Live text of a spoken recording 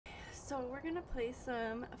So we're gonna play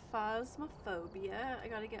some Phasmophobia. I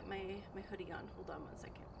gotta get my hoodie on. Hold on 1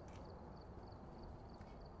 second.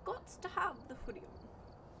 Gots to have the hoodie on.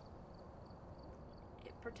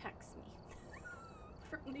 It protects me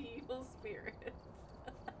from the evil spirits.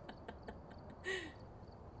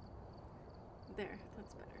 There,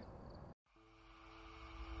 that's better.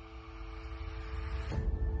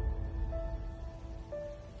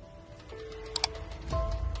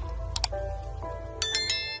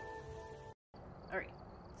 Alright,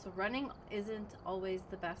 so running isn't always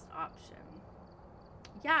the best option.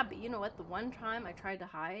 Yeah, but you know what? The one time I tried to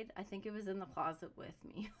hide, I think it was in the closet with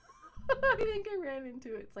me. I think I ran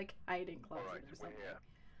into it. It's like hiding closet or something.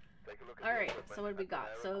 Alright, so what do we got?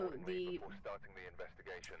 So the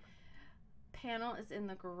panel is in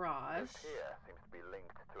the garage.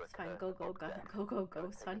 It's fine. Go,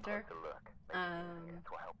 Ghost Hunter.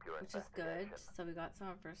 Which is good. So we got some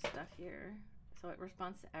of our stuff here. So it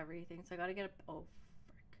responds to everything. So I gotta get a... Oh,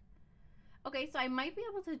 frick. Okay, so I might be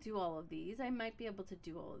able to do all of these. But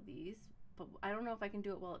I don't know if I can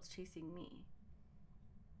do it while it's chasing me.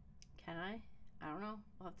 Can I? I don't know.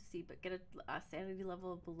 We'll have to see. But get a sanity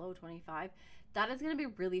level of below 25. That is going to be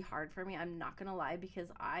really hard for me. I'm not going to lie,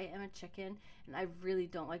 because I am a chicken and I really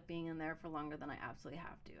don't like being in there for longer than I absolutely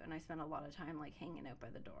have to. And I spend a lot of time like hanging out by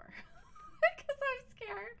the door because I'm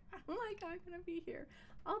scared. I'm like, I'm going to be here.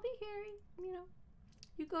 I'll be here. You know,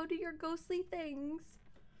 you go do your ghostly things.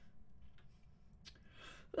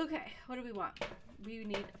 Okay, what do we want? We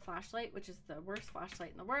need a flashlight, which is the worst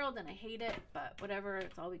flashlight in the world, and I hate it, but whatever,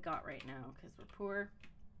 it's all we got right now because we're poor.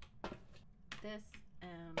 This,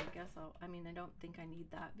 and I guess I mean, I don't think I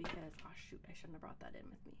need that because, oh shoot, I shouldn't have brought that in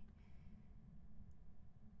with me.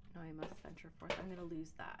 No, I must venture forth. I'm going to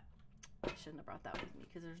lose that. I shouldn't have brought that with me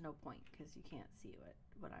because there's no point, because you can't see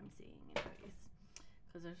what I'm seeing anyways,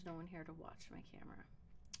 because there's no one here to watch my camera.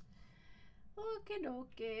 Okay,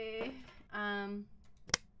 okay.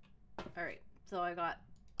 All right, so I got,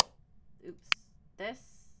 oops,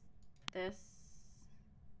 this. Is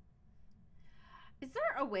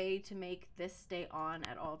there a way to make this stay on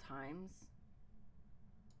at all times?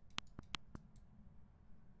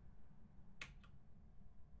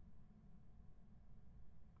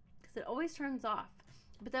 Because it always turns off.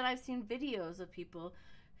 But then I've seen videos of people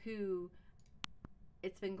who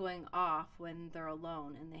it's been going off when they're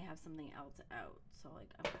alone and they have something else out. So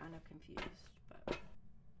like, I'm kind of confused, but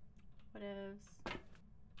whatevs.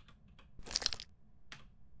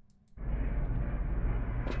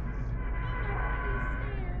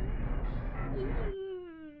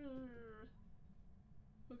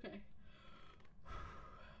 Okay.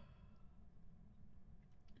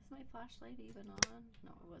 Is my flashlight even on?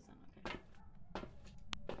 No, it wasn't. Okay.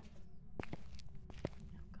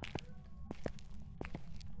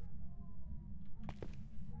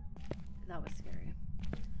 That was scary.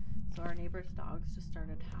 So our neighbor's dogs just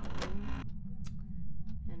started howling,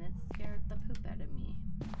 and it scared the poop out of me.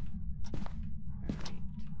 Alright.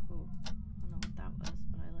 Oh, I don't know what that was,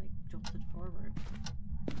 but I like jolted forward.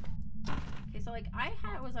 Okay, so like I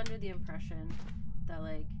was under the impression that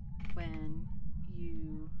like when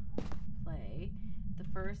you play, the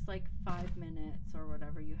first like 5 minutes or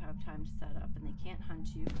whatever, you have time to set up and they can't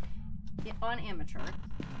hunt you. On amateur,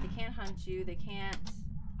 they can't hunt you, they can't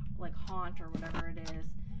like haunt or whatever it is,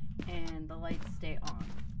 and the lights stay on.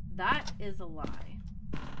 That is a lie,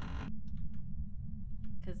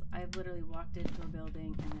 because I've literally walked into a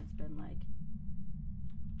building and it's been like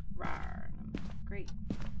rawr, and I'm like, great,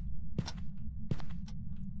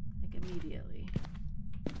 like immediately.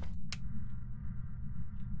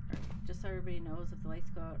 Alright, just so everybody knows, if the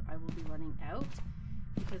lights go out, I will be running out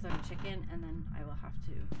because I'm a chicken, and then I will have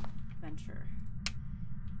to venture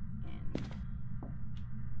in.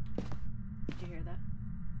 Did you hear that?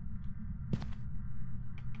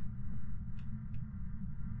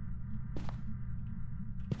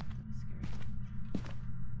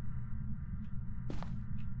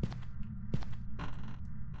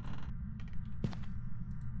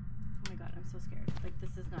 So scared. Like,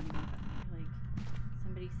 this is not even funny. Like,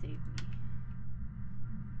 somebody save me.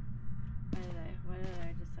 Why did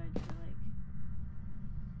I decide to like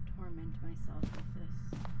torment myself with this?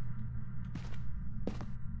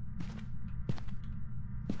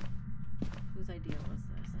 Whose idea was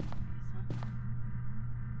this anyways, huh?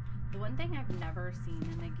 The one thing I've never seen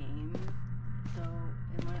in a game, so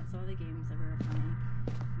in some of the games that we were playing,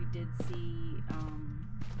 we did see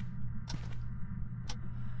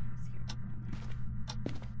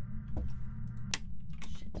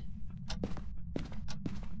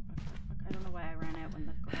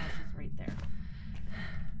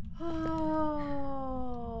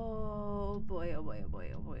Oh boy, oh boy, oh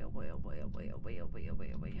boy, oh boy, boy, oh boy, oh boy, oh boy, oh boy, oh boy, oh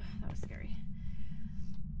boy, oh boy. That was scary.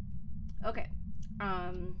 Okay.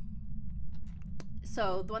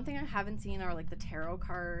 So the one thing I haven't seen are like the tarot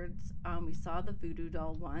cards. We saw the voodoo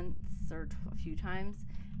doll once or a few times,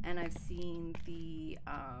 and I've seen the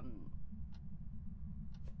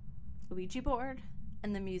Ouija board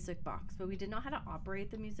and the music box, but we didn't know how to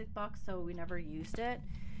operate the music box, so we never used it.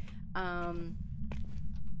 So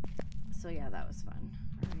yeah, that was fun.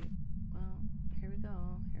 All right, well, here we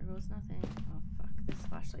go. Here goes nothing. Oh fuck, this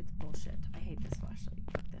flashlight's bullshit. I hate this flashlight.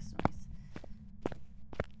 Fuck this noise.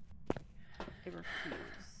 I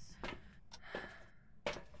refuse.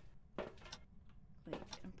 Like,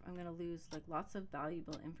 I'm gonna lose like lots of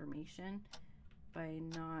valuable information by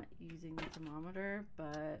not using the thermometer,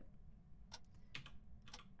 but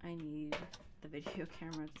I need the video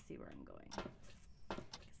camera to see where I'm going.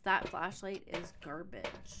 'Cause that flashlight is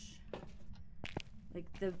garbage. Like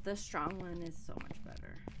the strong one is so much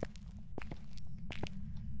better.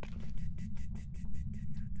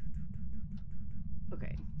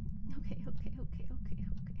 Okay.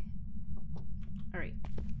 All right.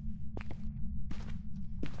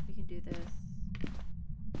 We can do this.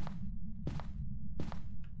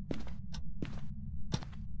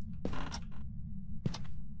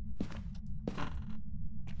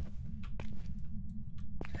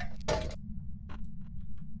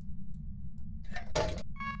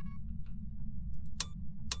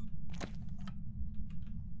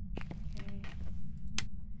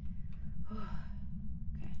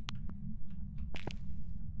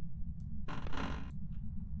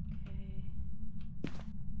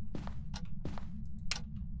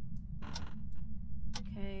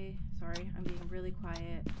 Sorry, I'm being really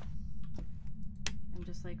quiet. I'm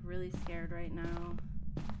just like really scared right now.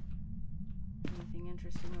 Anything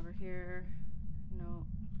interesting over here? No.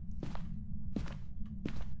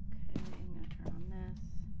 Okay, I'm gonna turn on this.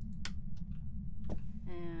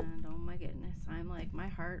 And oh my goodness, I'm like, my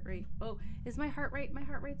heart rate. Oh, is my heart rate? My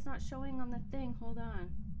heart rate's not showing on the thing. Hold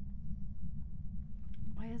on.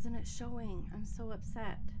 Why isn't it showing? I'm so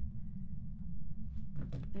upset.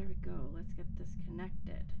 There we go. Let's get this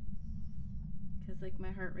connected. Because like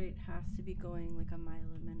my heart rate has to be going like a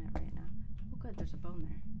mile a minute right now. Oh good, there's a bone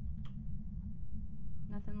there.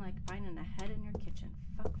 Nothing like finding a head in your kitchen.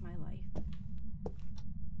 Fuck my life.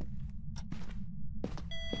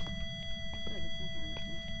 Good, it's in here with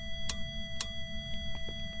me.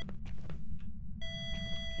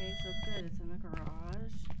 Okay, so good, it's in the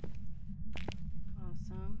garage.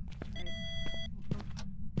 Awesome. Right.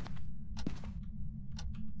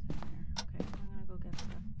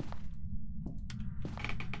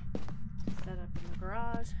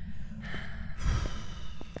 Garage.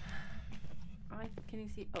 Can you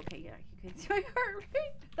see? Okay, yeah, you can see my heart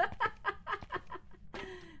rate. I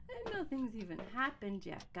didn't know things even happened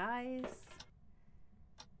yet, guys.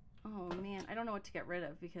 Oh man, I don't know what to get rid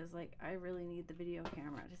of because like I really need the video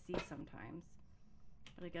camera to see sometimes.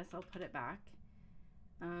 But I guess I'll put it back.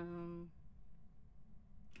 I'm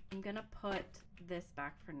gonna put this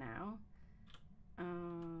back for now.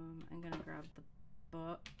 I'm gonna grab the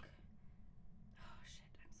book.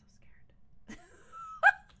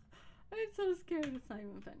 I'm so scared, it's not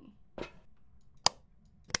even funny.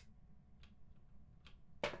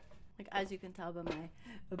 Like, as you can tell by my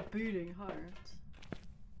beating heart.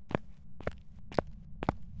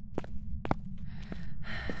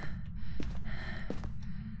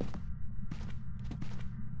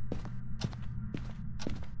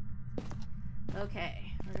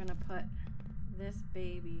 Okay, we're gonna put this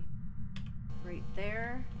baby right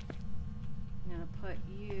there. I'm gonna put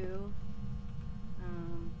you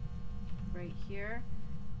right here.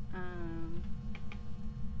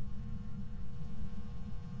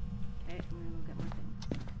 Okay, I'm gonna go get more things.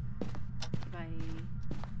 Bye.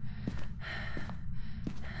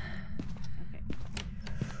 Okay.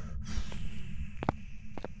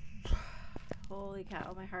 Holy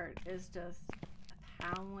cow, my heart is just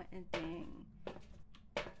pounding. Okay,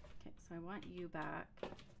 so I want you back.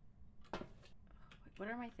 Wait, what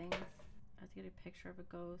are my things? I have to get a picture of a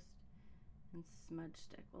ghost and smudge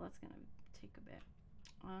stick. Well, that's gonna take a bit.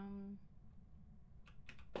 I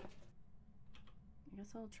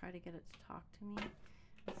guess I'll try to get it to talk to me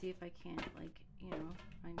and see if I can't, like, you know,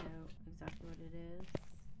 find out exactly what it is,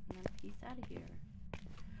 and then peace out of here.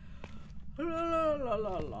 La la la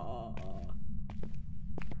la la.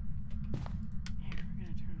 Here, we're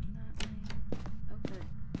gonna turn on that light. Oh, good.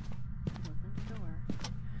 It opened the door.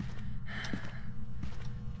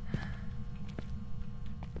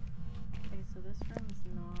 Okay, so this room is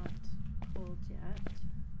not cold yet.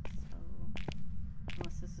 So,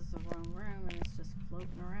 unless this is the wrong room and it's just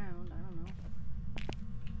floating around, I don't know.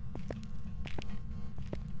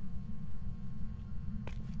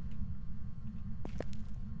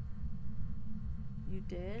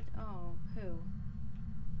 did? Oh, poo.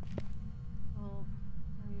 Well,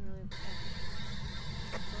 are you really upset?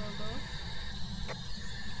 Little ghost?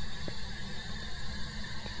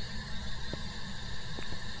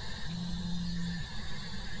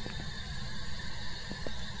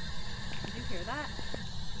 Did you hear that?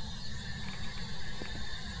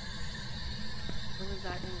 Or was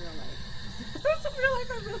that in real life? That was in real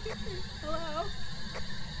life, I'm really curious. Hello?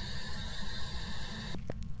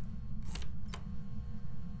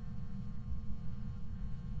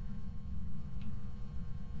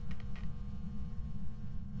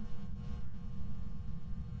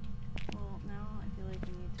 Well, now I feel like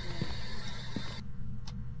we need to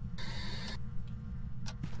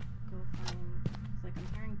go find, it's like I'm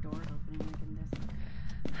hearing doors opening like in this.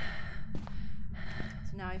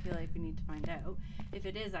 So now I feel like we need to find out if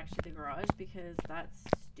it is actually the garage, because that's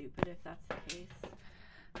stupid if that's the case.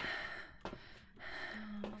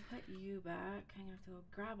 I'll put you back. I'm gonna have to go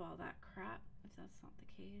grab all that crap if that's not the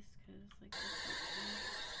case, because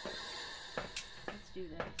like let's do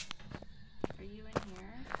this. Are you in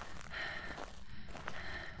here?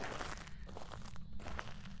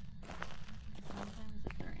 Sometimes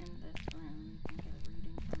if they're in this room, you can get a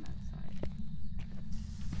reading from outside.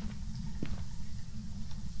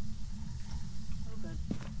 Oh good.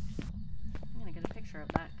 I'm gonna get a picture of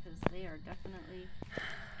that because they are definitely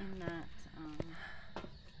in that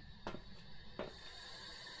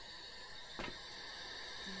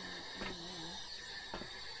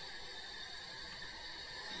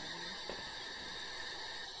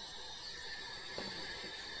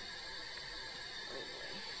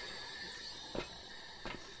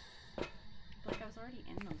already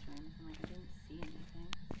in those rooms and like I didn't see anything,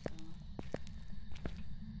 so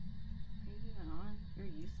are you even on? You're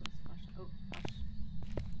useless. Flash. Oh, flash.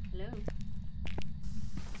 Hello.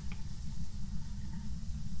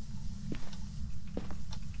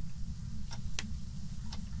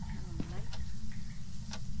 Turn on the light.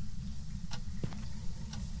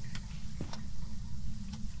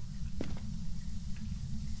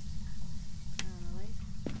 Turn on the light.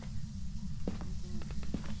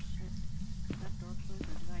 Door closed, or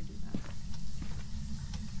did I do that?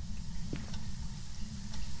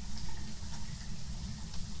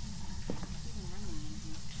 It's even running in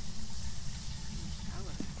here. In the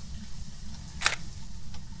shower.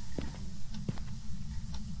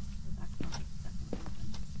 The back door is definitely open.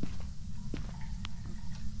 Oh,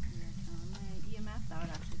 yeah, turn on my EMF. That would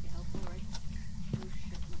actually be helpful, right? Oh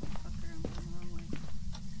shit, motherfucker, I'm going the wrong way.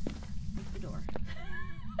 There's the door.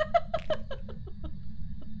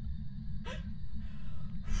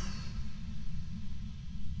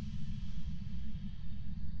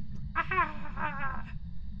 I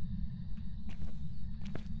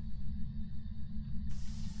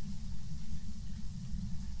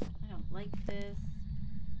don't like this.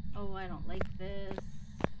 Oh, I don't like this.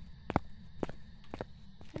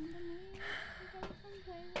 Come to me. You gotta come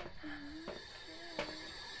play with me.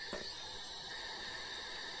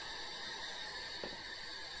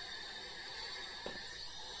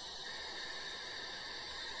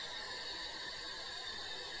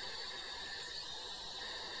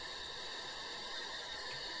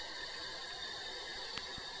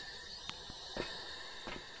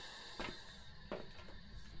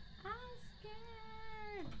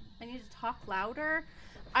 I need to talk louder.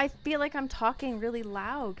 I feel like I'm talking really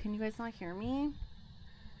loud. Can you guys not hear me?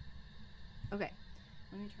 Okay.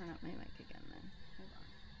 Let me turn up my mic again then.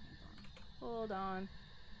 Hold on.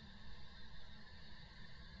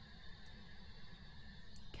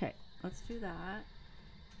 Okay, let's do that.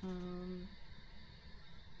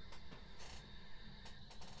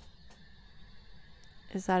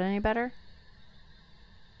 Is that any better?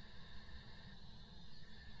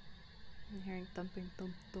 I'm hearing thumping,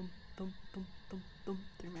 thump, thump, thump, thump, thump, thump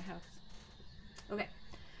through my house. Okay.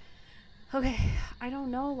 Okay. I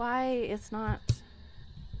don't know why it's not.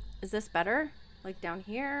 Is this better? Like down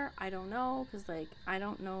here? I don't know. Because, like, I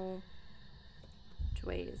don't know which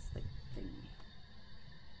way is the thing.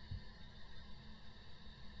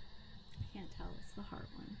 I can't tell. It's the hard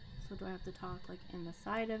one. So do I have to talk, like, in the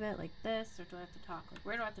side of it, like this? Or do I have to talk, like,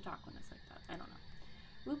 where do I have to talk when it's like that? I don't know.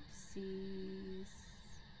 Oopsies.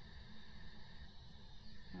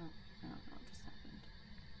 Oh, I don't know what just happened.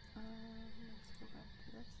 Let's go back to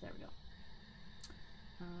this. There we go.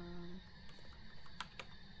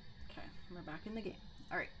 Okay, we're back in the game.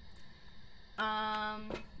 All right.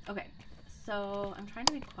 Okay. So I'm trying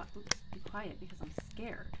to be quiet because I'm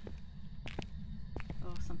scared.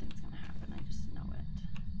 Oh, something's gonna happen. I just know it.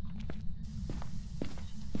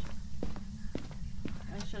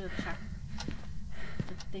 I should have checked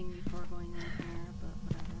the thing before going in here, but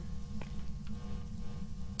whatever.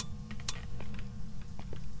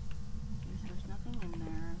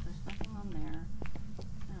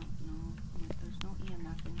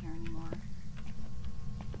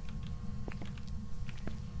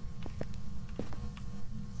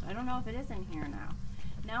 don't know if it is in here now.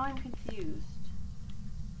 Now I'm confused.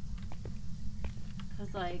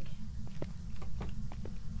 Because, like,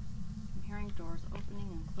 I'm hearing doors opening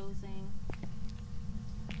and closing.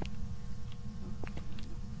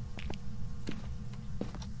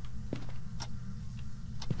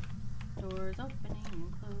 Doors opening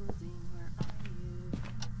and closing. Where are you?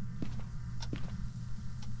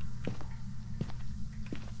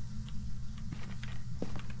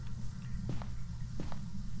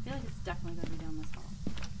 I feel like it's definitely going to be down this hall.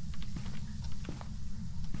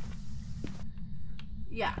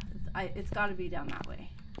 Yeah, it's got to be down that way.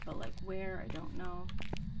 But, like, where? I don't know.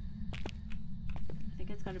 I think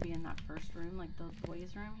it's got to be in that first room, like the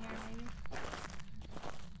boys' room here, maybe.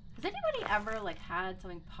 Has anybody ever, like, had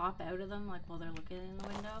something pop out of them, like, while they're looking in the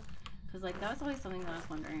window? Because, like, that was always something that I was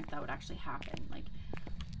wondering if that would actually happen. Like,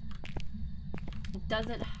 does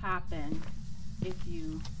it happen if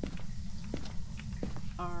you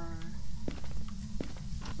are,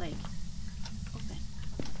 like, open?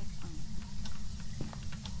 What the heck's on it?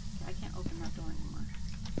 I can't open that door anymore.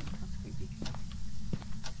 That's creepy.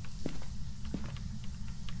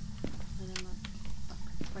 Let him fuck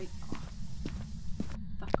right off.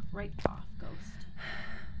 Fuck right off, ghost.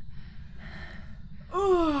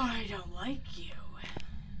 Oh, I don't like you.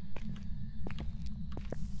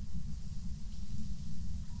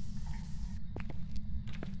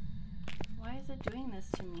 Why is it doing this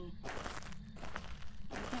to me?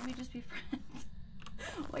 Why can't we just be friends?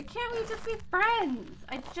 Why can't we just be friends?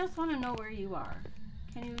 I just want to know where you are.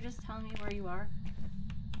 Can you just tell me where you are?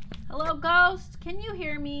 Hello, ghost? Can you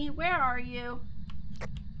hear me? Where are you?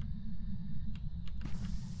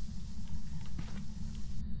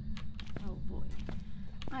 Oh boy.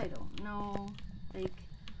 I don't know. Like,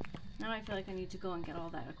 now I feel like I need to go and get all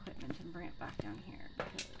that equipment and bring it back down here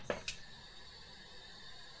because...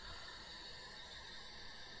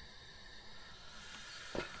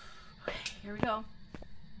 Okay, here we go.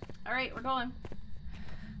 Alright, we're going.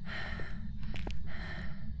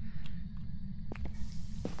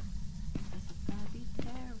 This is gonna be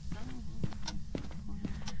terrifying.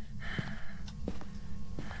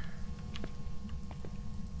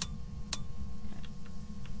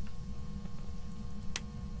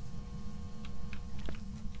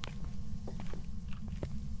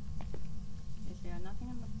 Okay, so yeah, nothing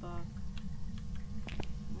in the book.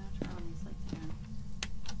 I'm gonna turn on these lights again.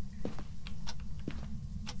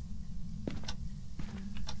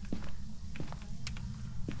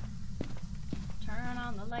 Turn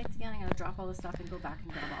on the lights again. I'm gonna drop all the stuff and go back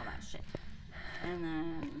and grab all that shit. And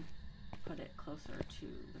then put it closer to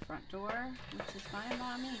the front door, which is fine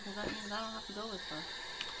by me, because that means I don't have to go as far.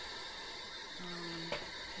 And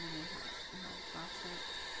I have flashlight.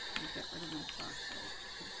 I'll get rid of my flashlight.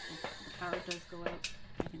 If the power does go out,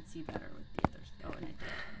 I can see better with the others. Oh, and it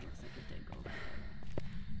did. It looks like it did go back out.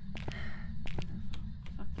 Wonderful.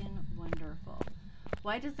 Fucking wonderful.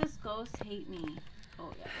 Why does this ghost hate me?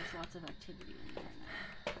 Oh yeah, there's lots of activity in there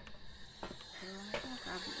now. So I'm gonna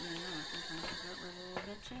grab the EMF and try to figure out where the little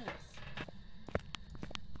bitch is.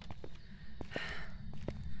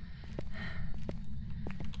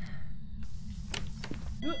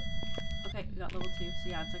 Okay, we got level 2, so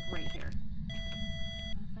yeah, it's like right here.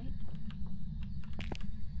 Wanna fight?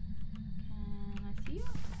 Can I see you?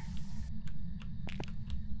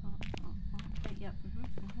 Oh, okay, yep,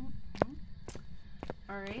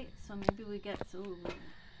 Alright, so maybe we get to...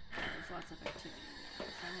 there's lots of activity now, so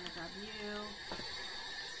I'm gonna grab you.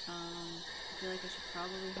 I feel like I should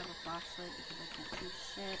probably have a flashlight because I can't see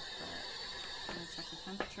shit, but I'm gonna check the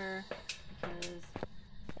temperature because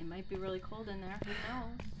it might be really cold in there, who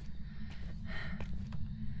knows?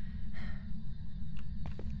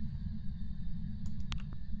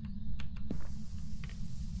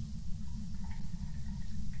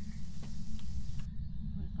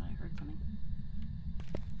 I thought I heard something.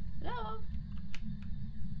 Hello?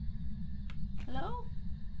 Hello?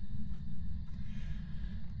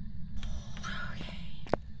 Okay.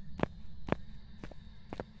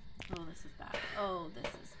 Oh, this is bad. Oh, this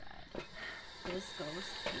is bad. This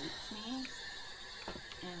ghost hates me,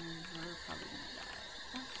 and we're probably gonna die.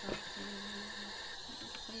 That's okay.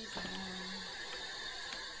 Just play down.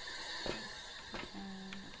 Okay, so now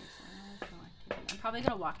there's no activity. I'm probably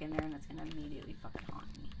gonna walk in there and it's gonna immediately fucking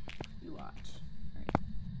haunt me. You watch.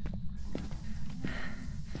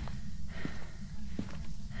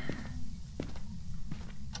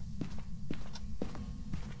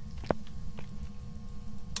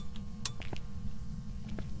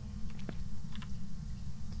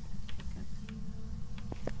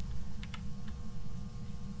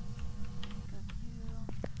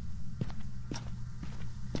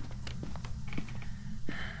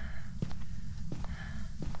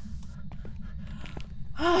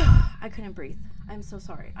 I couldn't breathe. I'm so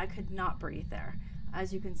sorry. I could not breathe there.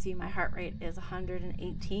 As you can see, my heart rate is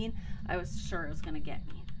 118. I was sure it was gonna get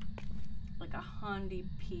me. Like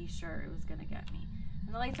 100p sure it was gonna get me.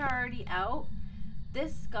 And the lights are already out.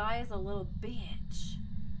 This guy is a little bitch.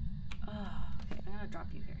 Oh, okay, I'm gonna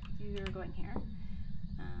drop you here. You're going here.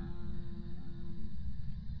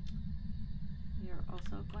 You're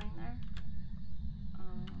also going there.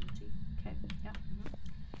 G. Okay, yep.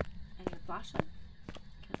 And your flashlight,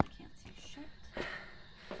 because I can't see shit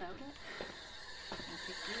without it. I'm gonna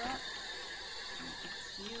pick you up. I'm gonna pick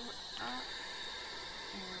you up.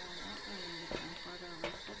 And I don't really need to go for it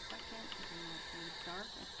right this second, even though it's really dark.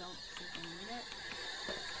 I don't think I need it.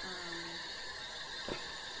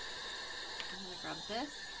 I'm gonna grab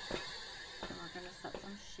this, and we're gonna set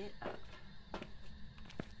some shit up. Okay,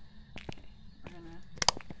 we're gonna.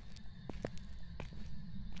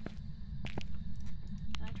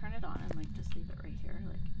 Can I turn it on and like just leave it right here?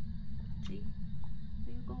 Like, G,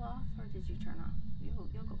 will you go off, or did you turn off?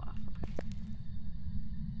 You'll go off.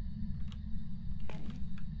 Okay.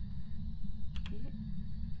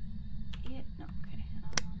 Okay. No. Okay.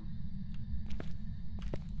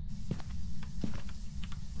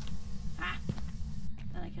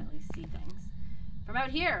 Then I can at least see things from out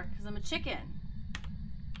here because I'm a chicken.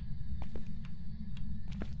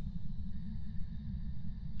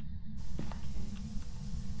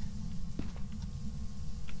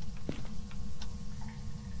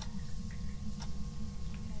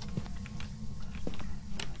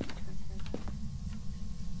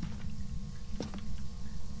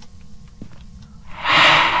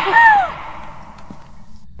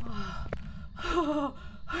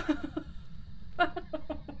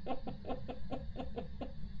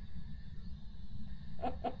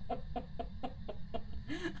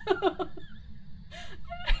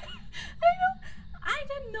 I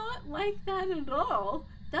did not like that at all.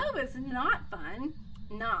 That was not fun.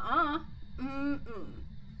 Nuh-uh.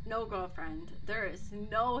 No, girlfriend. There is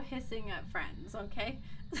no hissing at friends, okay?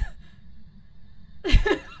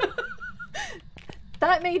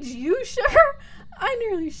 That made you sure? I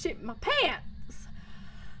nearly shit my pants.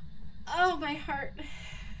 Oh, my heart.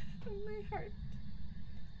 Oh, my heart.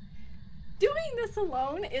 Doing this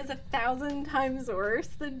alone is 1,000 times worse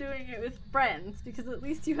than doing it with friends, because at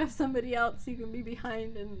least you have somebody else you can be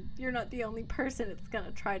behind and you're not the only person it's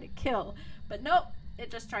gonna try to kill. But nope, it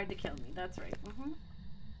just tried to kill me. That's right.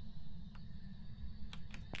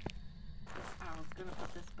 I was gonna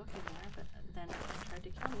put this book in there, but then it tried to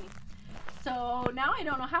kill me. So now I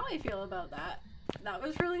don't know how I feel about that. That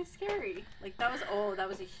was really scary. Like that was, oh, that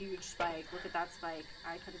was a huge spike. Look at that spike.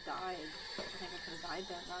 I could have died. I think I could have died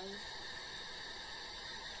there, guys.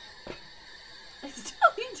 I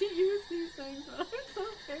still need to use these things, but I'm so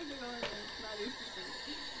scared to go in there. It's not interesting.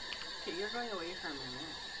 Okay, you're going away for a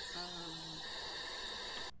minute.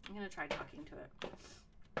 I'm gonna try talking to it.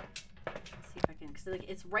 See if I can, cause like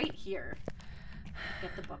it's right here.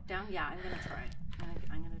 Get the book down. Yeah, I'm gonna try.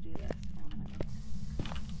 I'm gonna do this. I'm gonna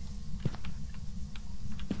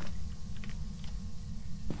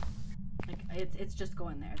go. Like it's just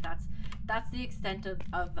going there. That's the extent of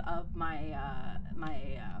my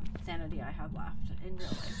sanity I have left in real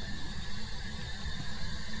life.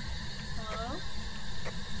 Hello?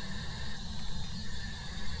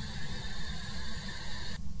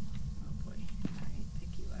 Oh boy. Alright,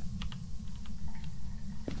 pick you up.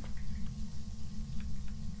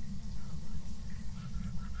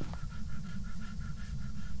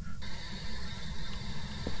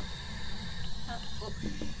 Oh,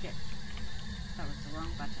 shit. That was the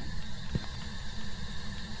wrong button.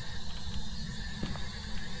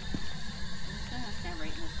 Stand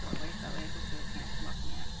right in this doorway, so that way hopefully it can't lock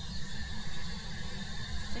me up.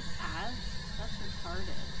 6 ads? That's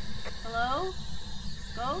retarded. Hello?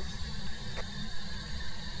 Ghost?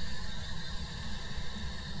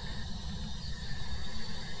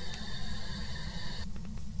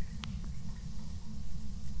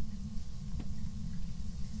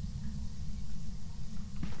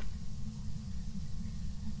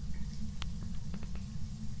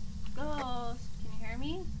 Ghost, can you hear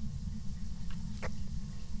me?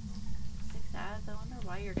 6 ads? I wonder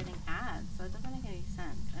why you're getting ads. So it doesn't make any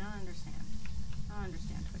sense. I don't understand. I don't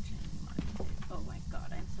understand Twitch anymore. Oh my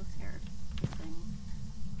god, I'm so scared. This thing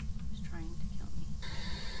is trying to kill me.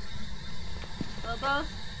 Hello,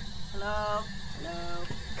 Ghost? Hello? Hello?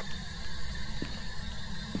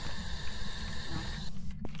 No.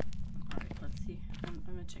 Alright, let's see.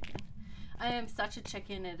 I'm a chicken. I am such a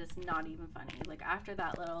chicken, it is not even funny. Like, after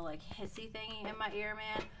that little, like, hissy thingy in my ear,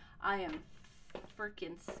 man, I am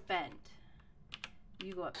freaking spent.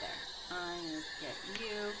 You go up there. I'm gonna get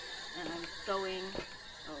you, and I'm going,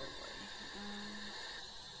 oh boy.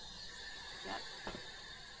 Yep.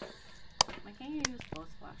 Why can't you use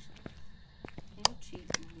both flashlights? Can you cheat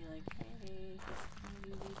and be like, hey, can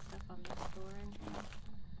you leave stuff on this door in here?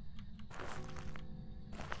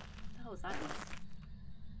 What the hell was that noise?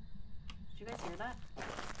 Did you guys hear that?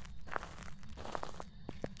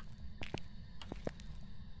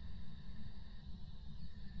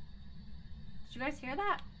 Did you guys hear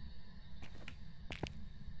that?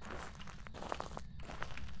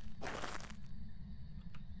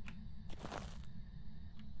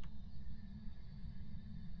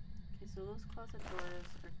 Okay, so those closet doors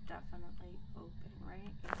are definitely open,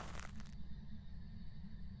 right?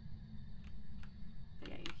 But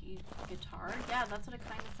yeah, you guitar? Yeah, that's what it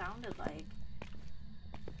kind of sounded like.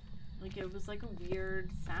 Like it was like a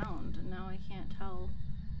weird sound, and now I can't tell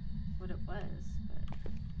what it was, but...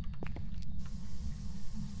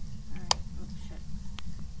 Alright, oh shit.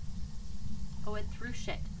 Oh, it threw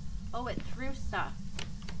shit. Oh, it threw stuff.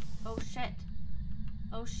 Oh shit.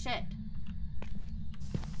 Oh shit.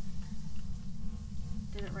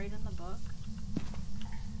 Did it write in the book?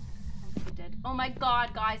 It did. Oh my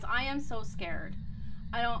god, guys, I am so scared.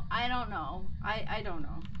 I don't know. I don't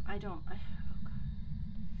know. Oh god.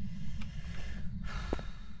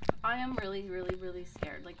 I am really, really, really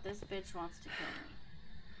scared. Like, this bitch wants to kill me.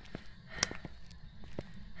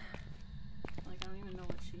 Like, I don't even know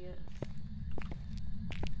what she is.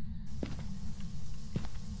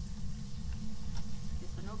 Okay,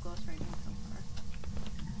 so no ghost writing so far.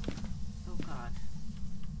 Oh god.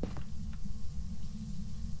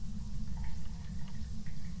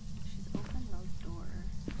 She's opened those doors.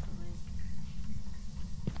 So like,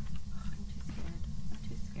 oh, I'm too scared. I'm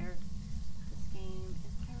too scared. This game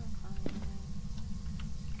is terrifying.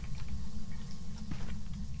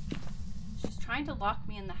 She's trying to lock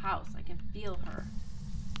me in the house. I can feel her.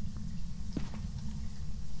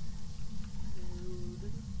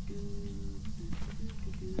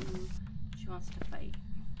 She wants to fight.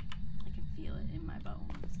 I can feel it in my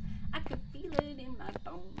bones. I can feel it in my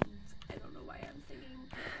bones. I don't know why I'm singing.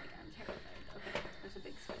 Like, I'm terrified. Okay, there's a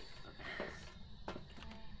big spike. Okay.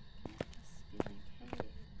 Can I just be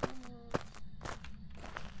like, hey,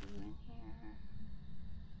 you in here?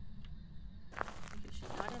 Okay,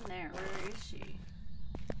 she's not in there. Where is she?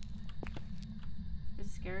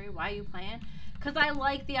 It's scary. Why are you playing? Because I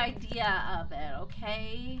like the idea of it,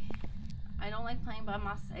 okay? I don't like playing by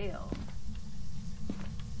myself.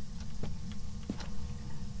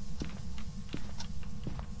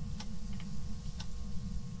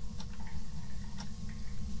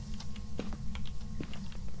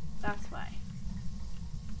 That's why.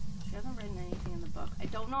 She hasn't written anything in the book. I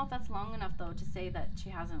don't know if that's long enough, though, to say that she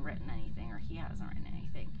hasn't written anything or he hasn't written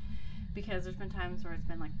anything. Because there's been times where it's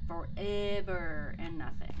been like forever and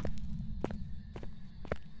nothing.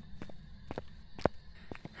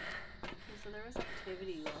 Okay, so there was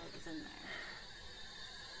activity while it was in there.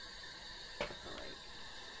 So like...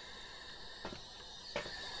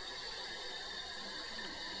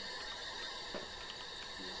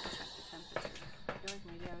 check the temperature. I feel like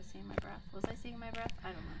maybe I was seeing my breath. Was I seeing my breath? I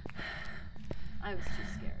don't know. I was too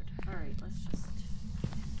scared. Alright, let's just...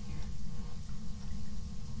 here.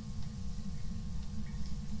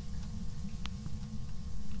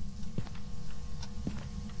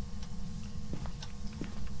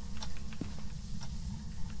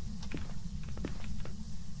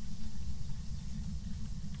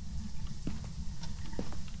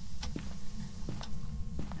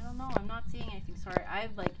 I don't know. I'm not seeing anything. Sorry. I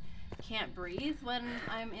like can't breathe when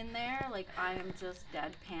I'm in there. Like, I am just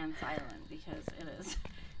deadpan silent because it is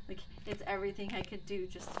like it's everything I could do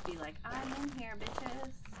just to be like, I'm in here,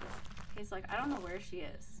 bitches. Okay, so like I don't know where she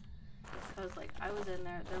is. Because like I was in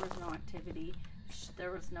there, there was no activity,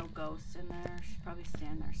 there was no ghost in there. She's probably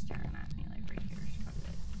standing there staring at me like right here. She's probably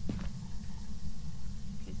like,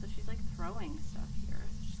 okay, so she's like throwing stuff here.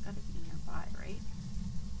 So she's got to be nearby, right?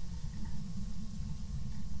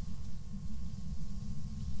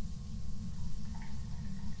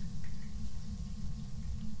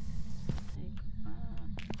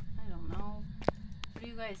 I don't know. What do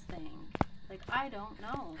you guys think? Like, I don't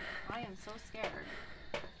know. I am so scared.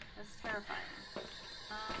 That's terrifying.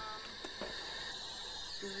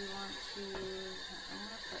 Do we want to... I'm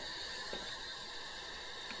gonna put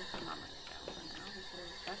this thermometer down for now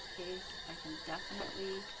because best case I can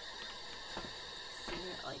definitely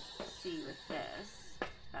see with this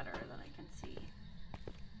better than I can see.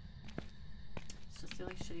 It's just the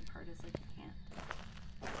only shitty part is like you can't.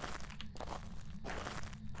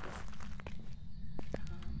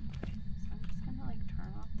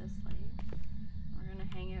 This light. We're gonna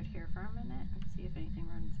hang out here for a minute and see if anything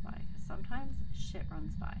runs by. Because sometimes shit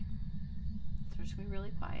runs by. we're just gonna be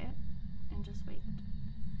really quiet and just wait.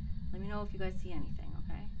 Let me know if you guys see anything,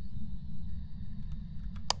 okay?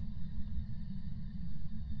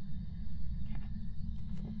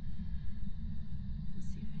 Okay. Let's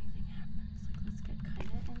see if anything happens. Like, let's get kind of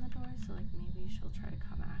in the door, so like maybe she'll try to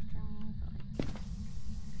come after me, but like,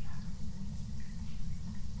 yeah.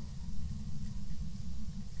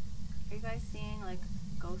 Are you guys seeing like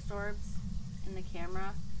ghost orbs in the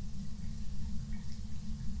camera?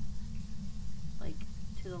 Like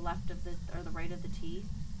to the left of the, or the right of the T?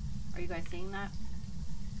 Are you guys seeing that?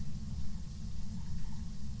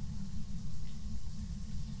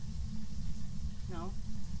 No?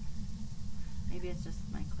 Maybe it's just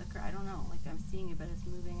my clicker. I don't know. Like I'm seeing it, but it's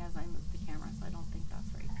moving as I move the camera, so I don't think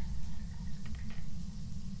that's right.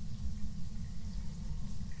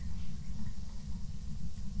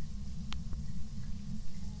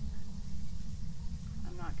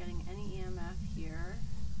 I'm not getting any EMF here.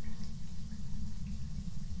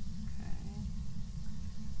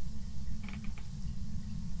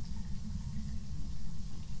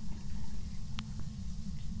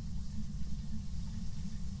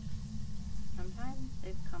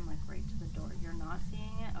 They've come like right to the door. You're not seeing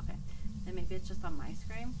it? Okay. Then maybe it's just on my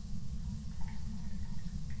screen.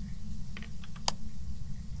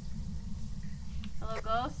 Hello,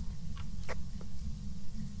 ghost?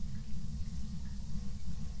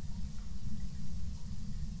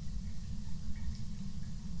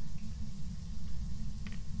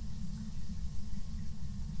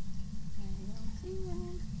 I don't see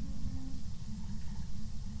anything.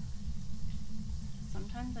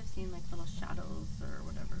 Sometimes I've seen like little shadows or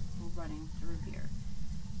whatever running through here.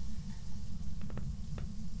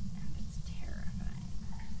 And it's terrifying.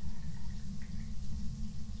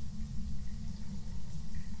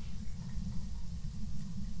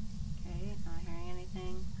 Okay, not hearing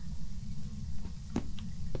anything.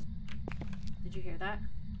 Did you hear that?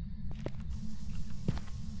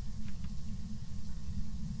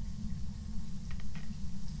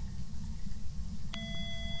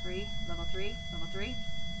 Level 3, level 3.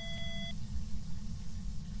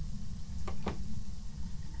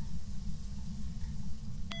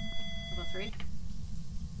 Level 3?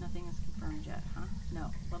 Nothing is confirmed yet, huh?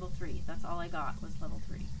 No, level 3. That's all I got was level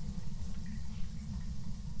 3.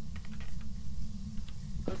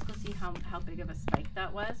 Let's go see how big of a spike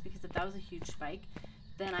that was, because if that was a huge spike,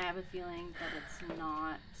 then I have a feeling that it's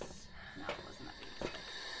not... No, it wasn't that big of a spike.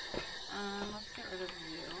 Let's get rid of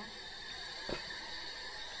you.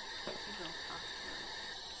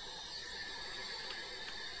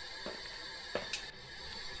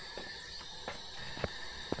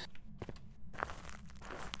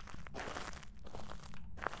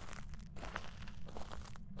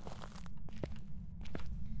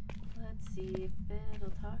 Let's see if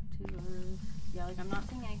it'll talk to us. Yeah, like I'm not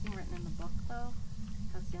seeing anything written in the book though.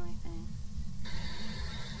 That's the only thing.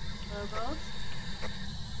 Hello, ghost?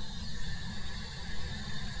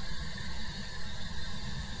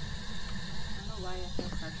 I don't know why I feel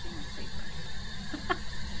crouching is safer.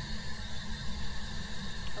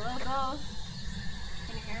 Hello, ghost?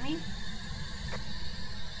 Can you hear me?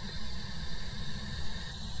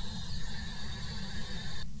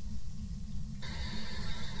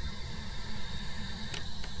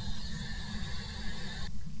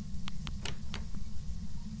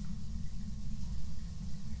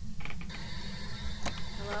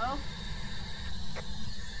 Hello?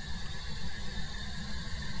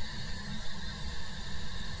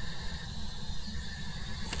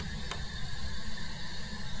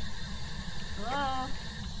 Hello?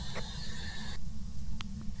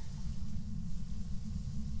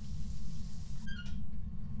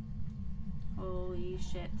 Holy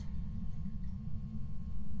shit.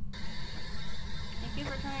 Thank you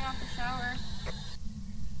for turning off the shower.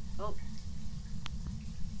 Oh.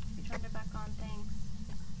 You turned it back on, thanks.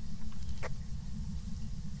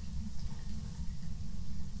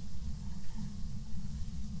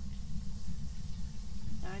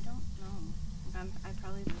 I don't know. I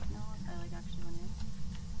probably would know if I like actually went in.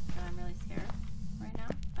 But I'm really scared right now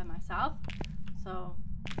by myself. So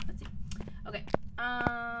let's see. Okay.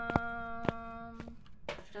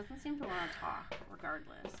 She doesn't seem to want to talk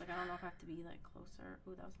regardless. Like I don't know if I have to be like closer.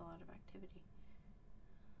 Ooh, that was a lot of activity.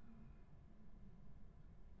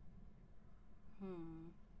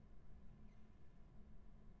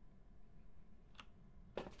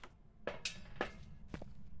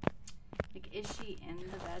 Like, is she in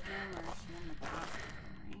the bedroom or is she in the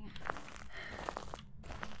bathroom, right? I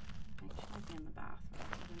think she might be in the bathroom,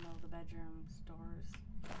 even though the bedroom's doors,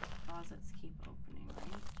 closets keep opening,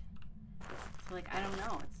 right? So, like, I don't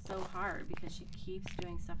know. It's so hard because she keeps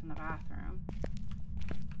doing stuff in the bathroom.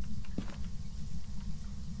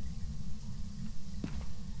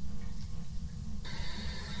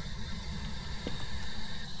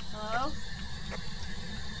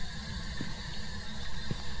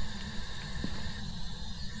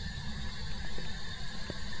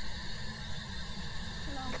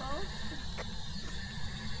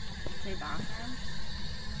 say bathroom?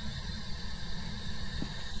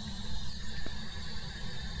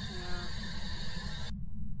 Yeah.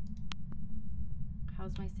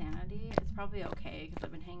 How's my sanity? It's probably okay because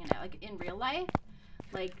I've been hanging out. Like in real life,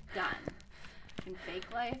 like done. In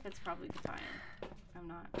fake life, it's probably fine. I'm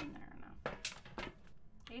not in there enough.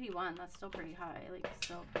 81, that's still pretty high. Like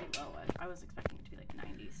still pretty low. I was expecting it to be like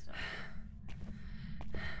 90 still.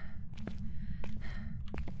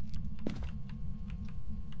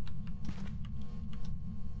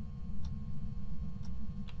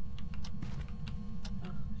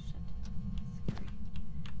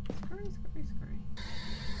 Scurry.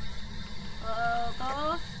 Hello,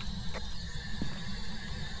 ghost?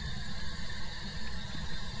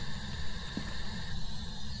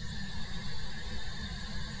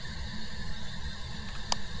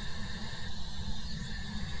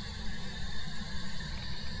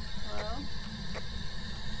 Hello?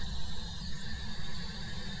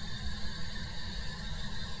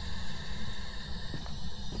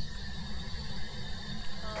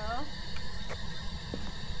 Hello?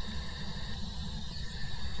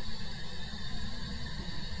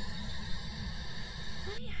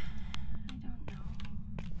 I don't know.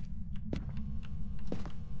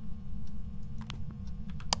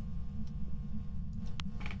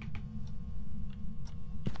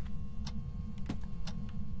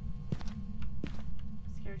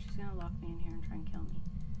 Scared she's gonna lock me in here and try and kill me.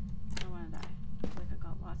 I don't wanna die. Like I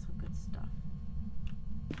got lots of good stuff.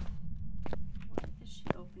 What is she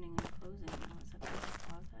opening and closing now? Is it this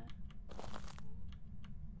closet?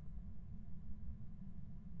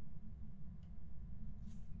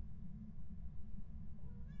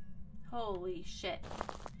 Holy shit.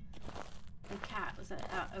 The cat was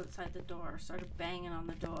outside the door, started banging on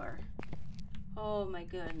the door. Oh my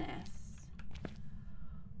goodness.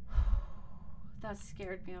 That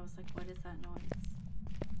scared me. I was like, what is that noise?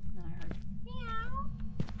 And then I heard meow.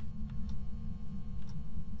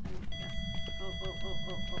 I guess.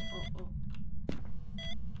 Oh.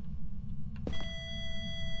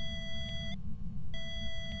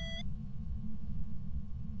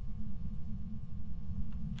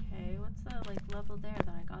 Okay, what's the like level there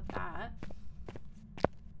that I got that?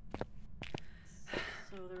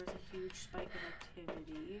 So there was a huge spike of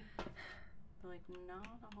activity. But like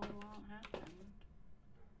not a whole lot happened.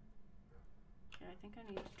 Okay, I think I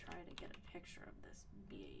need to try to get a picture of this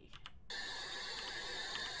bee.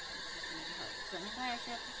 So I think I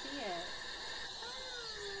actually have to see it.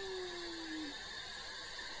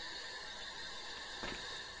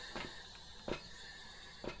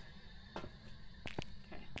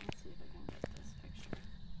 Okay, let's see if I can get this picture.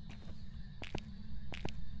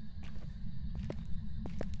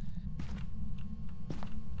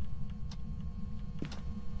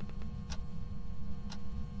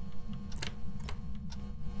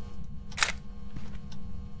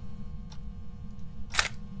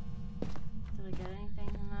 Did I get anything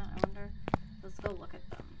in that? I wonder. Let's go look at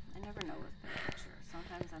them. I never know with big pictures.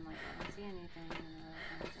 Sometimes I'm like, I don't see anything, and other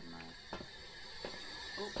times I'm like,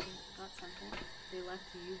 oh, got something. They left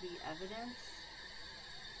UV evidence.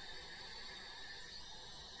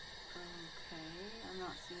 Okay, I'm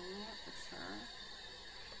not seeing it, but sure.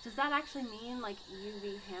 Does that actually mean like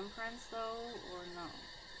UV handprints though, or no?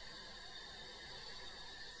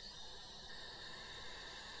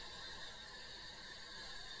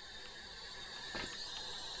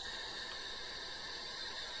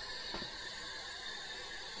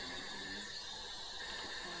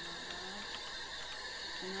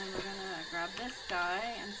 And then we're gonna grab this guy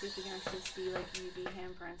and see if we can actually see like UV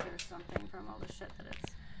handprints or something from all the shit that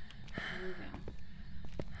it's moving.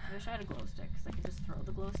 I wish I had a glow stick because I could just throw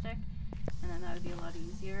the glow stick and then that would be a lot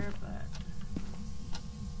easier, but...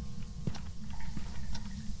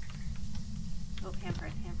 Oh,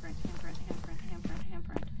 handprint.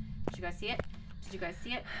 Did you guys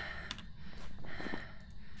see it?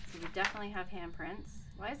 So we definitely have handprints.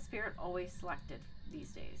 Why is Spirit always selected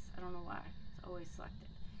these days? I don't know why. It's always selected.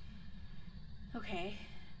 Okay.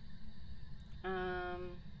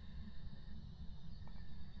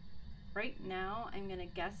 Right now, I'm gonna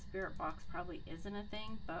guess Spirit Box probably isn't a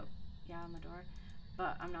thing, but yeah, on the door.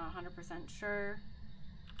 But I'm not 100% sure,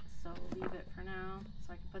 so we'll leave it for now.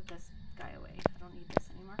 So I can put this guy away. I don't need this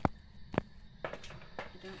anymore. I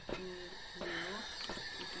don't need you.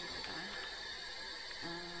 You can go back.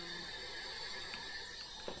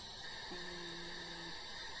 You.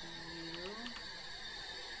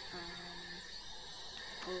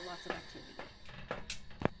 Oh, lots of activity.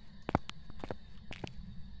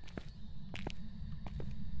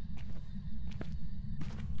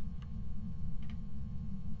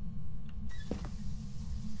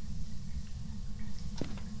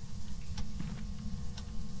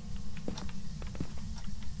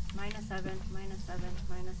 7, -7,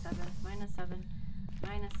 -7, -7,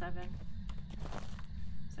 -7.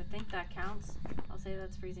 So I think that counts. I'll say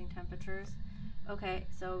that's freezing temperatures. Okay,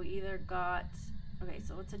 so we either got, okay,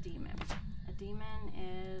 so what's a demon? A demon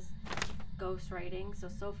is ghost writing. So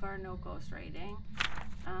far no ghost writing.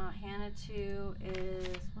 Hannah 2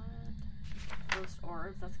 is what? Ghost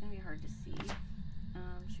orbs. That's gonna be hard to see.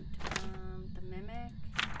 Shoot. The mimic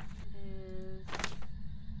is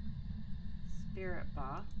spirit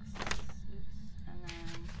box. Oops. And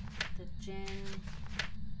then the djinn,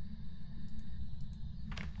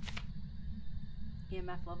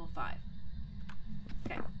 EMF level 5.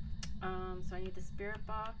 Okay. So I need the spirit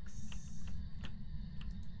box.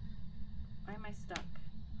 Why am I stuck?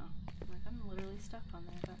 Oh, I'm literally stuck on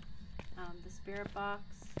there. But the spirit box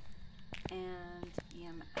and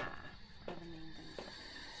EMF are the main things.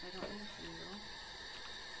 So I don't need you.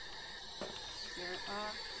 Spirit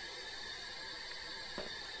box.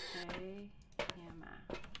 Okay.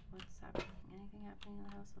 EMF. What's happening? Anything happening in the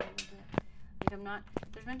house a little bit? Like I'm not.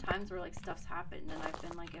 There's been times where like stuff's happened and I've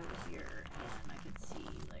been like over here and I could see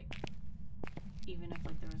like even if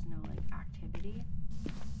like there was no like activity.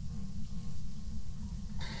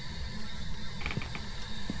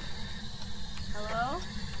 Hello?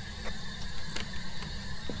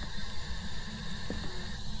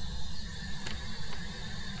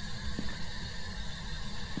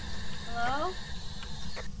 Hello?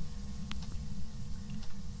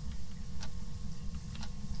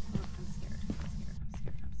 Oh, I'm scared. I'm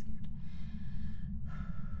scared.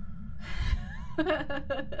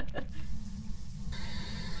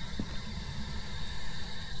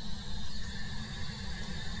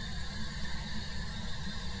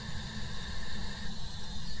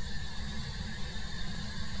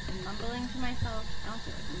 Mumbling to myself. I don't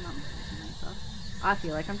feel like I'm mumbling to myself. I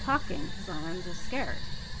feel like I'm talking because I'm just scared.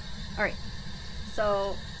 Alright,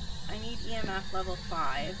 so I need EMF level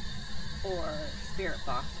 5 or spirit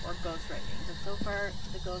box or ghost writing. But so far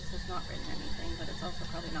the ghost has not written anything, but it's also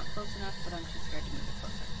probably not close enough, but I'm too scared to move it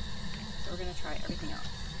closer. So we're going to try everything else.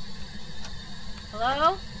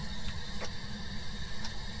 Hello?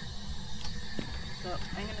 So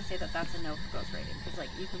I'm going to say that that's a no for ghost writing because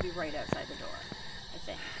like you can be right outside the door, I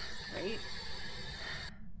think. Right?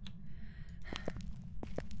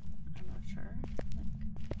 I'm not sure.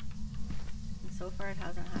 And so far it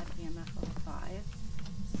hasn't had EMF level 5.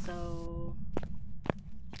 So,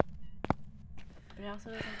 but it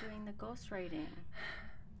also isn't doing the ghost writing.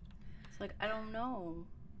 It's like, I don't know.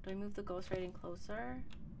 Do I move the ghost writing closer?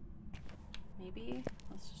 Maybe?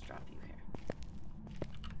 Let's just drop you here.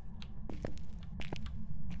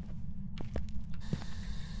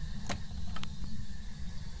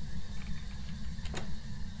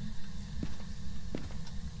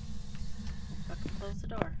 Close the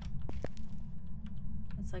door.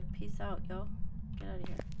 It's like, peace out, yo. Get out of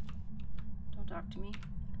here. Don't talk to me.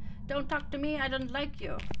 Don't talk to me. I don't like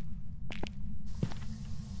you.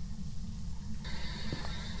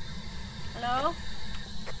 Hello?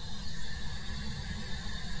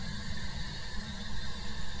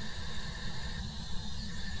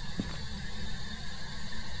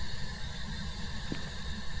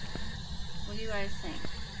 What do you guys think?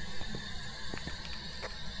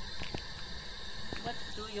 What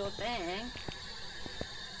do you think?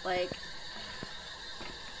 Like, I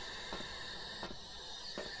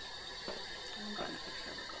haven't gotten a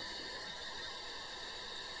picture of a ghost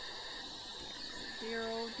either. Dear,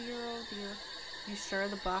 oh dear, oh dear. You sure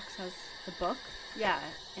the box has the book? Yeah,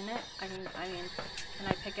 in it. I mean, can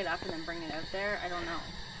I pick it up and then bring it out there? I don't know.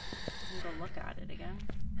 I can go look at it again.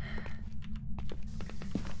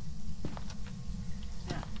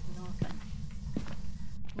 Yeah, nothing.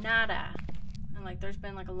 Nada. And like there's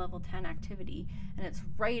been like a level 10 activity and it's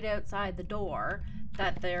right outside the door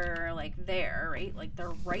that they're like there, right? Like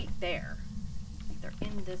they're right there. Like they're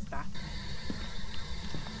in this bathroom.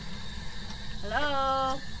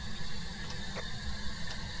 Hello?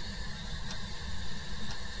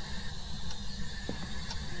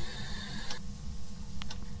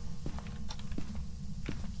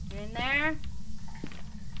 You in there?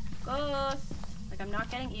 Ghost. Like I'm not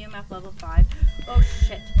getting EMF level 5. Oh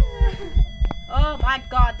shit. Oh my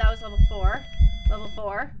god, that was level 4. Level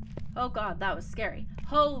 4. Oh god, that was scary.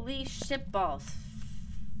 Holy shit balls.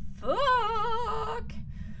 Fuck.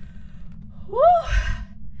 Woo.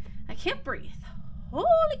 I can't breathe.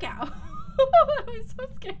 Holy cow. That was so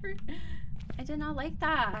scary. I did not like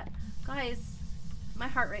that. Guys, my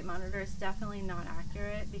heart rate monitor is definitely not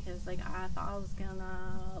accurate because like I thought I was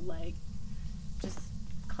gonna like just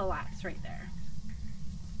collapse right there.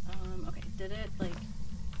 Okay, did it like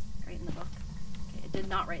write in the book? Okay, it did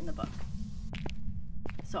not write in the book.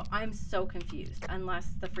 So I'm so confused,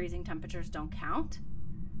 unless the freezing temperatures don't count,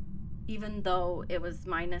 even though it was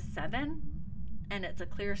 -7 and it's a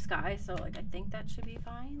clear sky. So like, I think that should be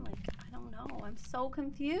fine. Like, I don't know. I'm so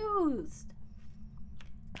confused.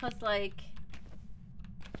 Cause like,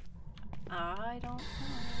 I don't know.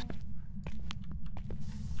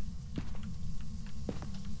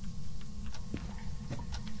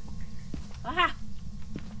 Ah!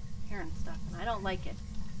 Hearing stuff and I don't like it.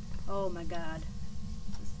 Oh my god.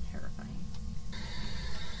 This is terrifying.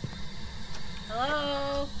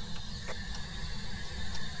 Hello?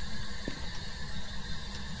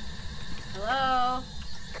 Hello?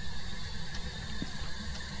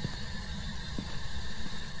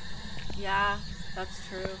 Yeah, that's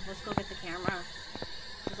true. Let's go get the camera.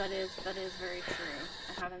 Because that is very true.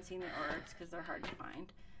 I haven't seen the orbs because they're hard to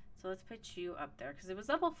find. So let's put you up there. Because it was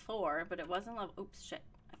level 4, but it wasn't level... Oops, shit.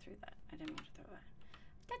 I threw that. I didn't mean to throw that.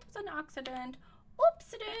 That was an accident.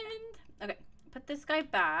 Oopsident. Okay, put this guy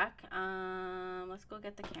back. Let's go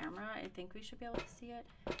get the camera. I think we should be able to see it.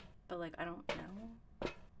 But, like, I don't know.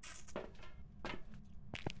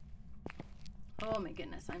 Oh, my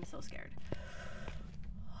goodness. I'm so scared.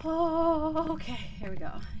 Oh, okay. Here we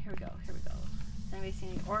go. Here we go. Here we go. Does anybody see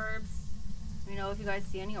any orbs? Let me know if you guys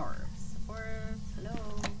see any orbs. Orbs.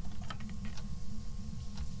 Hello.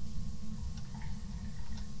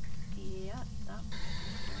 Yeah. That.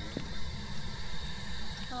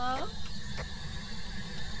 Hello?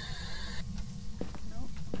 Nope.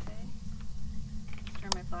 Okay.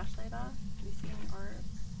 Turn my flashlight off. Do we see any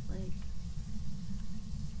orbs? Like,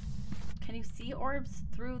 can you see orbs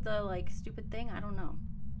through the, like, stupid thing? I don't know.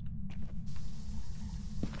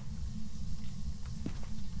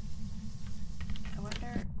 I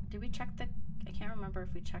wonder, did we check the, I can't remember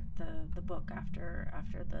if we checked the book after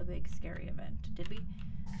the big scary event. Did we?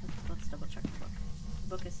 Let's double check the book. The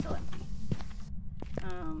book is still empty. I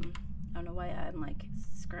don't know why I'm like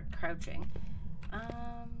crouching.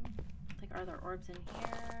 Like, are there orbs in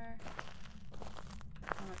here?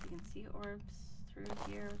 I don't know if you can see orbs through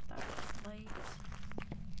here with that light.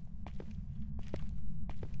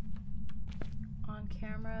 On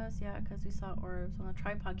cameras, yeah, because we saw orbs on the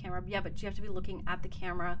tripod camera. Yeah, but you have to be looking at the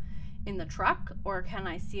camera in the truck, or can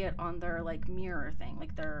I see it on their like mirror thing,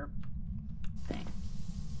 like their thing?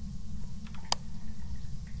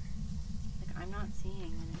 Like, I'm not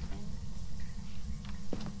seeing anything.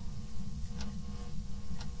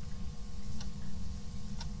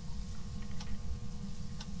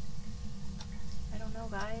 I don't know,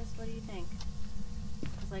 guys. What do you think?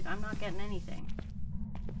 It's like, I'm not getting anything.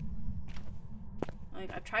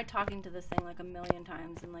 Like, I've tried talking to this thing like a million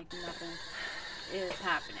times and like nothing is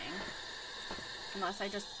happening. Unless I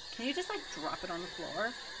just, can you just like drop it on the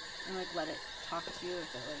floor and like let it talk to you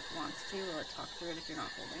if it like wants to? Will it talk through it if you're not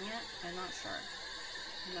holding it? I'm not sure.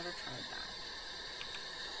 I've never tried that.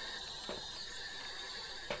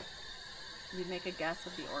 You'd make a guess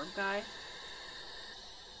of the orb guy.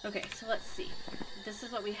 Okay, so let's see. This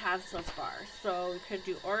is what we have so far. So we could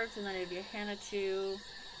do orbs, and then if you hand it to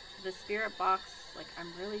the spirit box, like,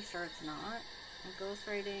 I'm really sure it's not. And ghost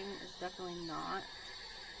writing is definitely not.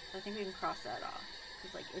 So I think we can cross that off.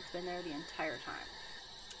 Because, like, it's been there the entire time.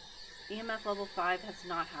 EMF level 5 has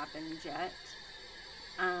not happened yet.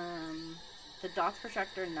 The dots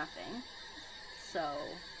projector, nothing.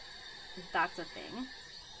 So, that's a thing.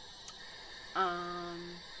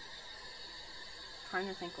 Trying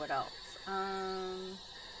to think what else.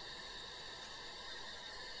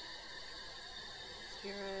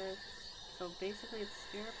 Spirit. So basically it's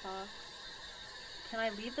spirit box. Can I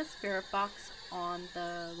leave the spirit box on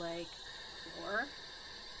the, like, floor?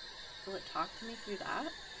 Will it talk to me through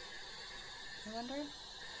that? I wonder?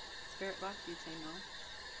 Spirit box, you'd say no.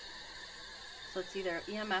 So it's either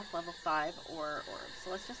EMF level 5 or orbs. So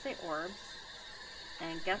let's just say orbs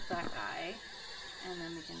and get that guy. And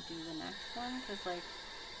then we can do the next one, because, like,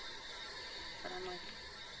 but I'm like,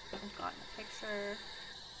 I haven't gotten a picture.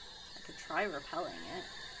 I could try repelling it,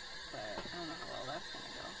 but I don't know how well that's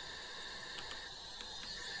gonna go.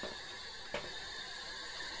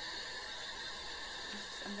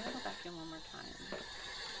 I'm gonna go back in one more time with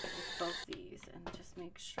both these and just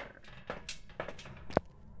make sure.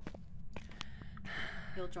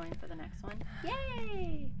 You'll join for the next one.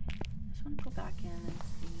 Yay! I just want to go back in and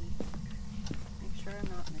see. Make sure I'm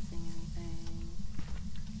not missing anything.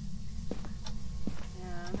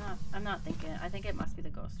 Yeah, I'm not thinking. I think it must be the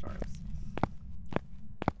ghost orbs.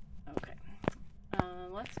 Okay.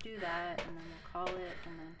 Let's do that, and then we'll call it,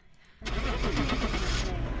 and then.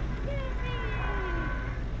 Yay!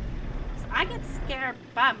 I get scared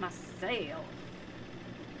by myself.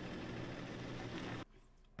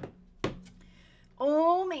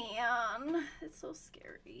 Oh man, it's so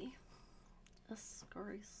scary.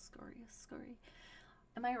 Scary.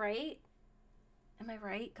 Am I right? Am I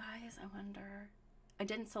right, guys? I wonder. I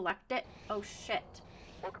didn't select it. Oh shit.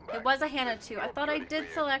 It was a Hannah too. I thought I did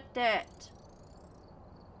select it.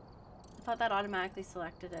 I thought that automatically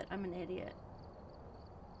selected it. I'm an idiot.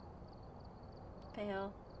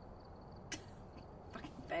 Fail.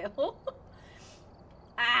 Fucking fail.